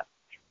enchilada.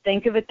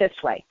 Think of it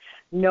this way.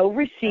 No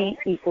receipt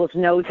equals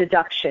no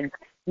deduction.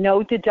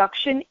 No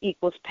deduction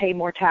equals pay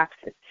more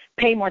taxes.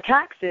 Pay more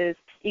taxes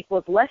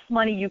equals less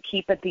money you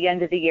keep at the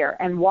end of the year.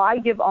 And why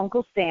give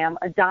Uncle Sam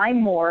a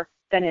dime more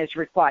than is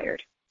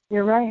required?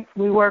 You're right.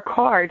 We work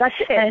hard. That's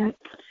it.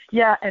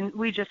 And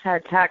we just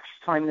had tax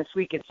time this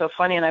week. It's so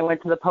funny. And I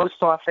went to the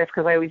post office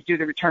because I always do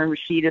the return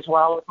receipt as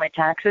well with my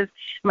taxes,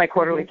 my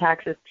quarterly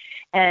taxes.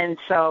 And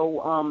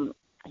so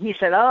he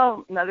said,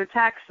 oh, another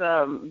tax,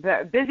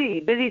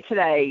 busy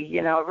today.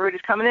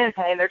 Everybody's coming in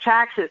paying their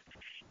taxes.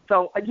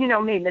 So,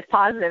 me, Miss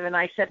Positive, and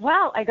I said,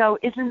 well,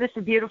 isn't this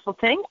a beautiful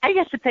thing? I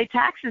get to pay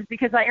taxes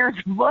because I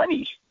earned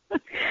money.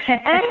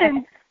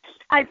 And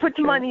I put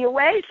the money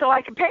away so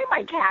I can pay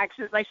my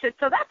taxes. I said,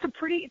 so it's a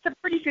pretty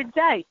good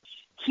day.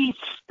 He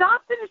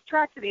stopped in his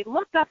tracks and he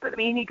looked up at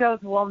me and he goes,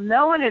 well,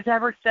 no one has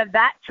ever said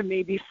that to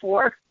me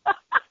before.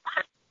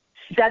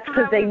 That's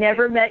because they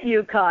never met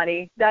you,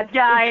 Connie.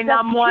 And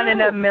I'm one in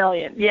a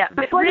million. Yeah,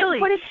 but really,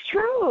 it's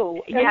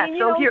true. Yeah,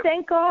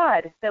 thank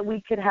God that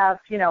we could have,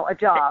 a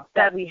job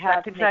that we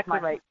have. That's exactly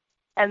right.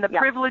 And the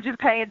privilege of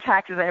paying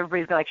taxes,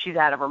 everybody's like, she's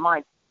out of her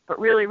mind. But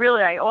really,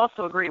 I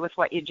also agree with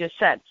what you just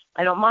said.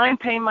 I don't mind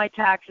paying my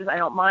taxes. I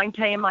don't mind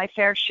paying my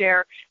fair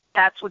share.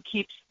 That's what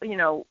keeps,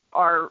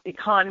 our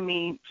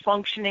economy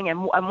functioning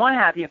and what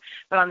have you.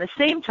 But on the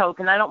same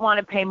token, I don't want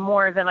to pay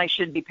more than I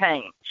should be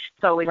paying.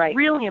 So it's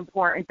really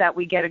important that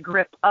we get a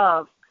grip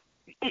of,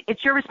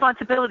 it's your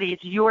responsibility.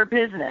 It's your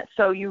business.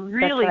 So you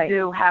really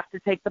do have to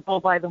take the bull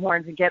by the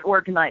horns and get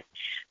organized.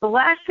 The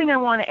last thing I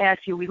want to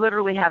ask you, we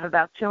literally have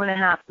about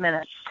 2.5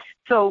 minutes.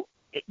 So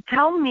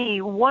tell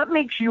me, what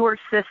makes your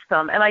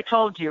system, and I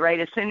told you, right,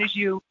 as soon as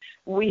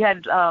we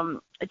had,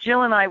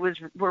 Jill and I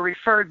were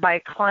referred by a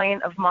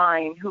client of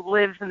mine who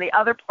lives in the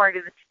other part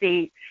of the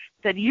state,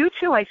 said, you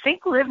two, I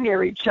think, live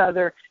near each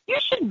other. You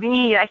should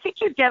meet. I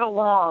think you'd get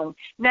along.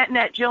 Net,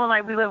 Jill and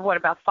I, we live,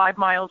 about 5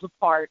 miles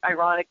apart,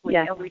 ironically.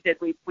 Yes. And we did.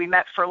 We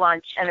met for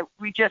lunch, and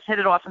we just hit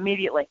it off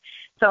immediately.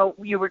 So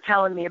you were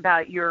telling me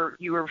about you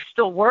were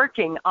still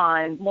working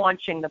on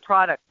launching the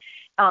product.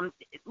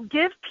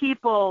 Give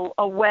people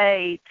a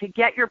way to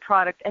get your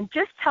product and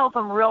just tell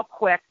them real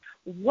quick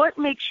what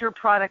makes your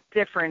product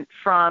different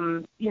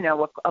from,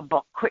 a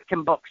book,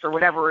 Quicken Books or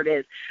whatever it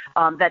is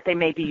that they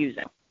may be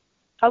using.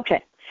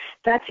 Okay,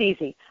 that's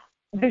easy.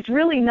 There's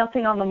really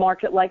nothing on the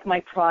market like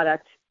my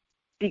product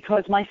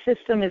because my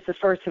system is the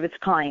first of its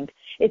kind.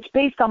 It's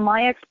based on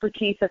my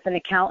expertise as an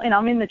accountant.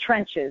 I'm in the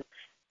trenches.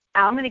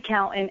 I'm an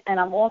accountant,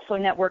 and I'm also a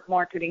network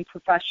marketing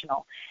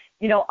professional.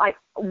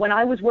 When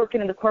I was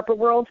working in the corporate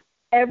world,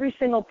 every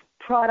single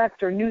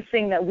product or new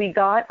thing that we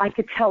got, I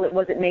could tell it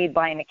wasn't made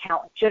by an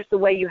accountant, just the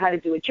way you had to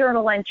do a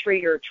journal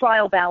entry or a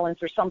trial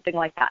balance or something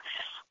like that.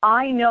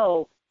 I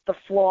know the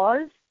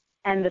flaws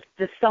and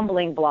the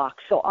stumbling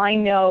blocks, so I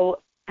know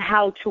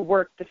how to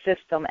work the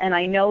system, and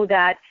I know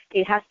that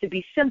it has to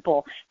be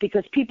simple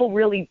because people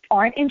really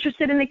aren't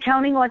interested in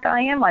accounting like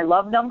I am. I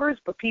love numbers,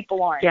 but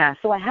people aren't. Yes.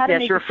 So I had to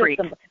make you're a a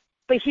system.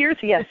 But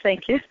yes,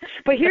 thank you.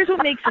 But here's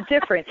what makes it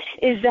different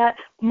is that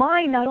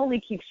mine not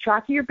only keeps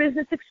track of your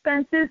business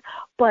expenses,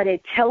 but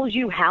it tells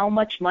you how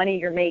much money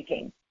you're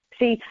making.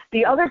 See,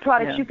 the other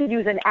products, you could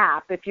use an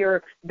app if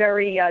you're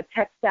very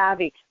tech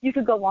savvy. You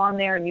could go on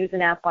there and use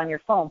an app on your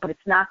phone, but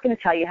it's not going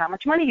to tell you how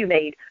much money you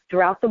made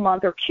throughout the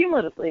month or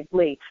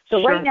cumulatively.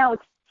 So right now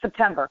it's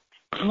September.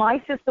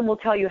 My system will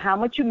tell you how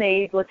much you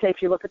made, let's say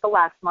if you look at the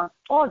last month,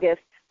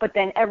 August, but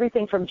then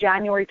everything from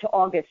January to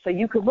August. So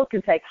you could look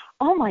and say,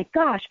 oh, my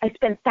gosh, I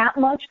spent that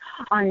much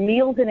on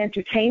meals and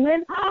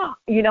entertainment.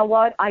 You know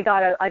what? I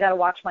gotta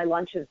watch my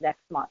lunches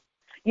next month.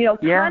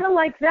 Kind of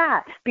like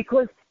that,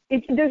 because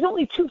there's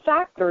only two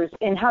factors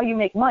in how you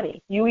make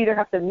money. You either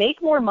have to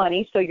make more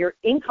money, so your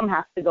income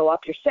has to go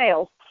up, your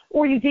sales,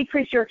 or you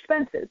decrease your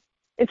expenses.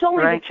 It's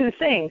only the two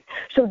things.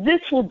 So this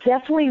will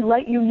definitely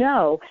let you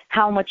know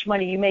how much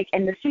money you make.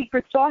 And the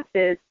secret sauce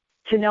is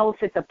to know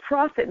if it's a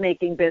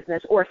profit-making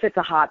business or if it's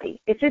a hobby.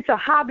 If it's a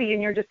hobby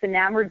and you're just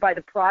enamored by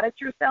the product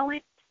you're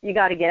selling, you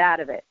got to get out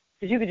of it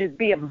because you could just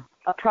be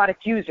a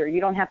product user. You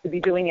don't have to be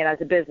doing it as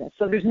a business.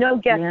 So there's no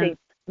guessing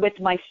with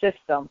my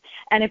system.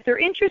 And if they're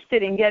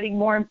interested in getting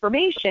more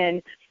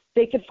information,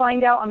 they could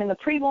find out. I'm in the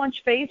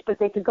pre-launch phase, but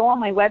they could go on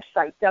my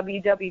website,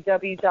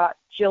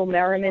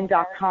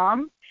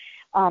 www.jillmerriman.com.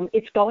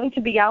 It's going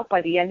to be out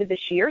by the end of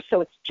this year,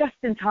 so it's just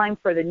in time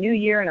for the new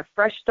year and a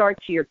fresh start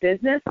to your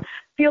business.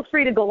 Feel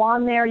free to go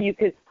on there. You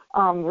could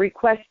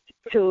request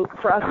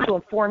for us to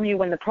inform you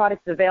when the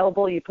product is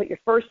available. You put your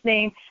first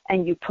name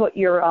and you put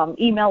your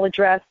email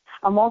address.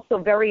 I'm also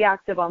very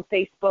active on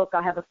Facebook.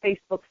 I have a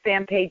Facebook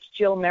fan page,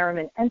 Jill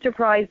Merriman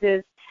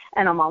Enterprises,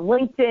 and I'm on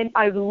LinkedIn.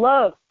 I'd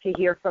love to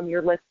hear from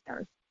your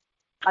listeners.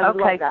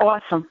 Okay,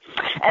 awesome.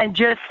 And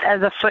just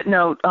as a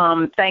footnote,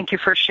 thank you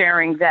for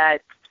sharing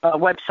that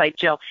website,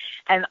 Jill.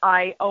 And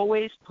I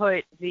always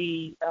put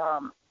the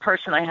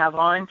person I have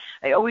on,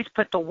 I always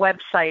put the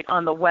website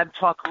on the Web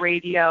Talk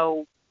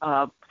Radio,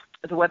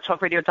 the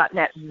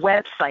webtalkradio.net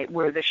website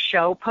where the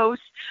show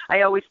posts.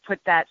 I always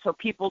put that so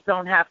people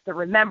don't have to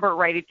remember,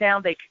 write it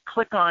down. They can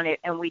click on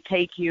it and we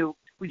do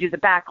the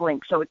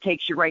backlink, so it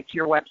takes you right to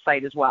your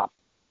website as well.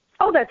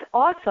 Oh, that's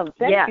awesome.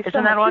 Thank you so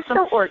isn't that much. awesome?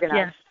 You're so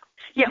organized.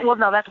 Yeah, well,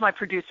 no, that's my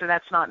producer.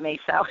 That's not me,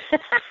 so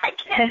I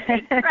can't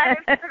take credit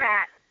for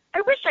that.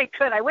 I wish I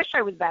could. I wish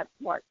I was that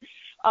smart.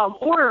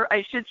 Or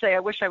I should say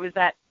I wish I was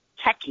that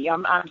techie.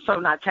 I'm so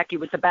not techie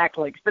with the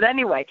backlinks. But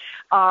anyway,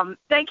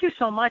 thank you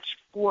so much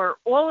for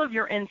all of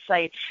your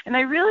insight. And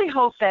I really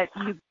hope that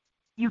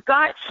you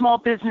got small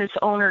business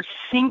owners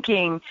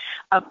thinking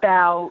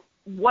about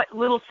what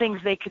little things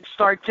they could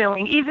start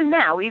doing, even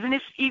now, even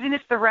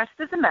if the rest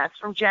is a mess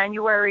from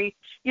January,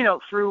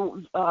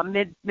 through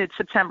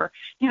mid-September.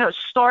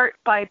 Start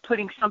by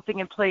putting something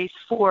in place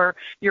for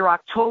your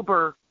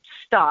October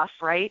stuff,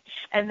 right?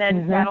 And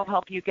then that'll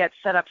help you get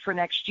set up for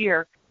next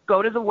year.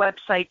 Go to the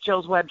website,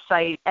 Jill's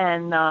website,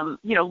 and,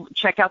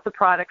 check out the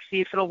product, see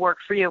if it'll work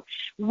for you.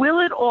 Will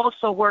it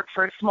also work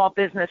for a small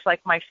business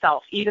like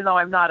myself, even though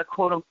I'm not a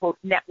quote-unquote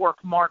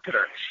network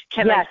marketer?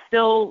 I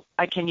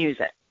can use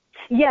it?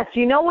 Yes,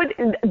 you know what?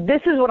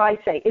 This is what I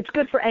say. It's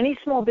good for any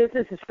small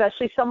business,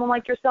 especially someone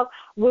like yourself.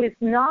 What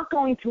it's not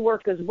going to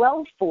work as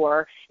well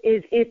for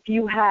is if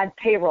you had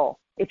payroll.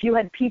 If you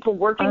had people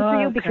working for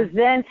you, because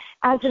then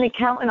as an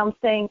accountant, I'm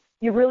saying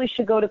you really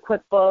should go to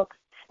QuickBooks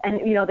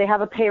and, they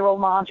have a payroll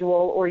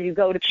module, or you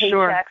go to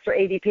Paychex or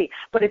ADP.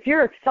 But if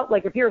you're a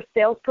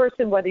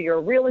salesperson, whether you're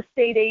a real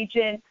estate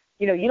agent,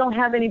 you don't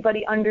have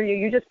anybody under you,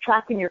 you're just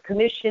tracking your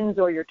commissions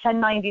or your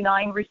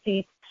 1099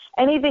 receipts,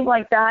 anything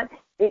like that,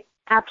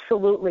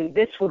 absolutely,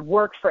 this would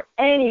work for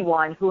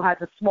anyone who has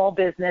a small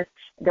business.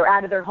 They're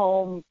out of their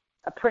home,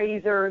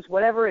 appraisers,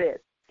 whatever it is.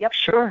 Yep.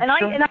 Sure. And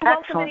I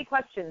welcome any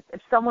questions.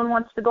 If someone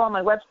wants to go on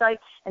my website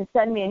and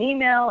send me an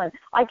email, and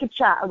I could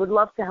chat, I would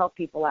love to help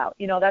people out.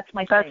 That's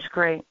my thing. That's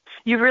great.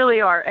 You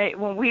really are. It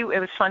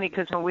was funny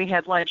because when we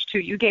had lunch too,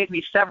 you gave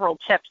me several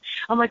tips.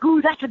 I'm like,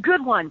 ooh, that's a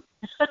good one.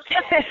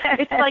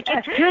 It's like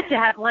it's good to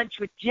have lunch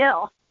with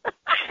Jill.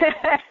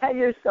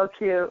 You're so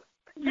cute.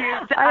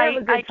 I have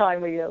a good time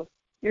with you.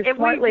 You're a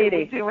smart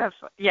lady. We do have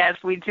fun. Yes,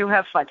 we do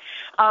have fun.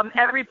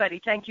 Everybody,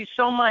 thank you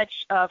so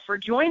much for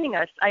joining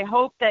us. I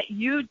hope that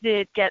you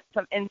did get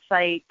some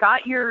insight,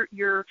 got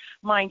your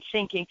mind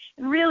thinking.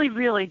 And really,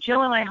 really,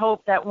 Jill and I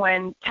hope that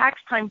when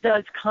tax time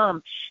does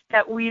come,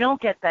 that we don't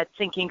get that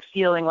sinking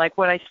feeling like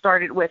what I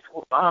started with,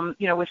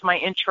 with my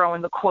intro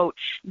and the quote,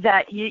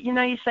 that,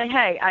 you say,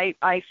 hey,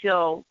 I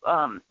feel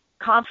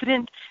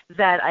confident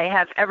that I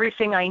have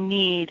everything I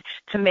need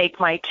to make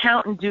my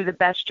accountant do the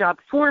best job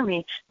for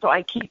me, so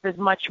I keep as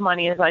much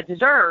money as I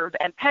deserve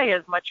and pay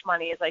as much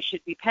money as I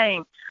should be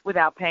paying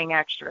without paying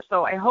extra.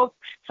 So I hope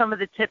some of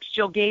the tips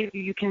Jill gave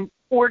you can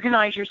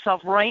organize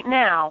yourself right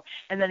now,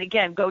 and then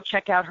again, go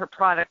check out her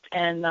product.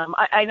 And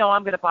I know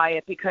I'm going to buy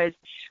it because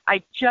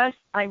I'm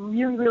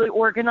really, really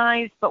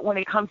organized, but when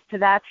it comes to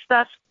that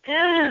stuff,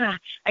 I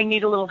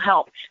need a little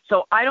help.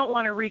 So I don't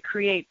want to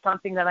recreate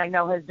something that I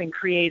know has been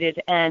created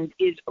and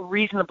is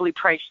reasonably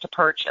priced to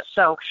purchase.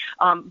 So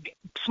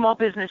small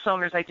business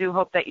owners, I do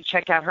hope that you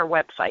check out her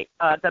website,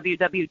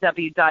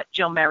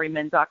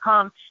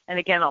 www.jillmerriman.com. And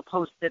again, I'll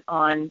post it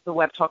on the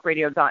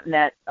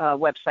webtalkradio.net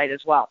website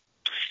as well.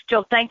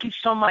 Jill, thank you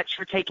so much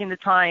for taking the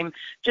time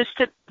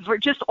for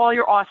just all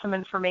your awesome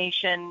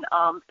information.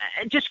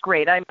 Just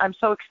great. I'm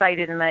so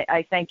excited, and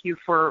I thank you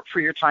for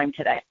your time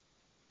today.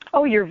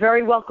 Oh, you're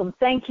very welcome.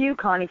 Thank you,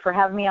 Connie, for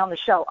having me on the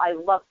show. I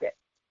loved it.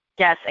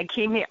 Yes, and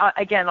keep me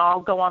again.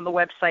 I'll go on the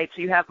website,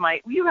 so you have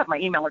my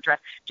email address.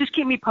 Just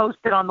keep me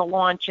posted on the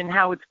launch and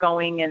how it's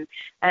going, and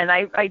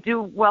I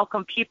do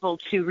welcome people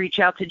to reach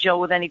out to Jill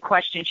with any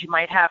questions you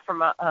might have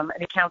from an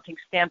accounting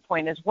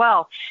standpoint as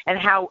well, and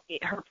how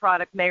her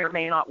product may or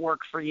may not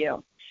work for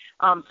you.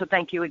 So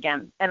thank you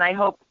again. And I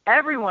hope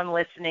everyone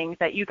listening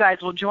that you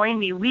guys will join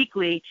me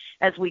weekly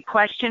as we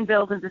question,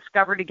 build, and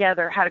discover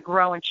together how to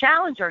grow and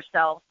challenge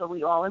ourselves so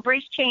we all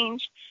embrace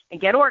change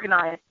and get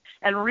organized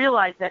and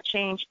realize that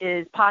change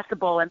is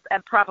possible and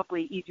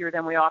probably easier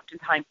than we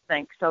oftentimes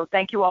think. So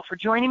thank you all for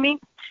joining me.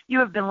 You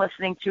have been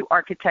listening to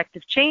Architect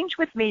of Change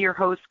with me, your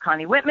host,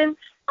 Connie Whitman,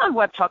 on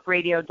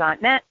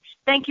webtalkradio.net.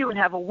 Thank you and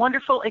have a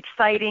wonderful,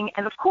 exciting,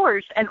 and of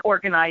course, an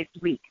organized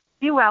week.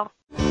 Be well.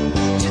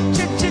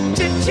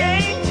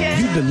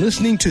 You've been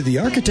listening to The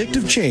Architect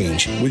of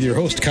Change with your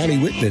host, Connie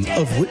Whitman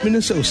of Whitman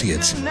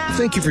Associates.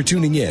 Thank you for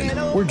tuning in.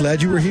 We're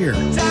glad you were here.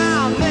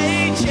 Time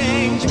may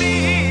change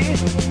me,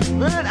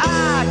 but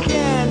I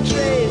can't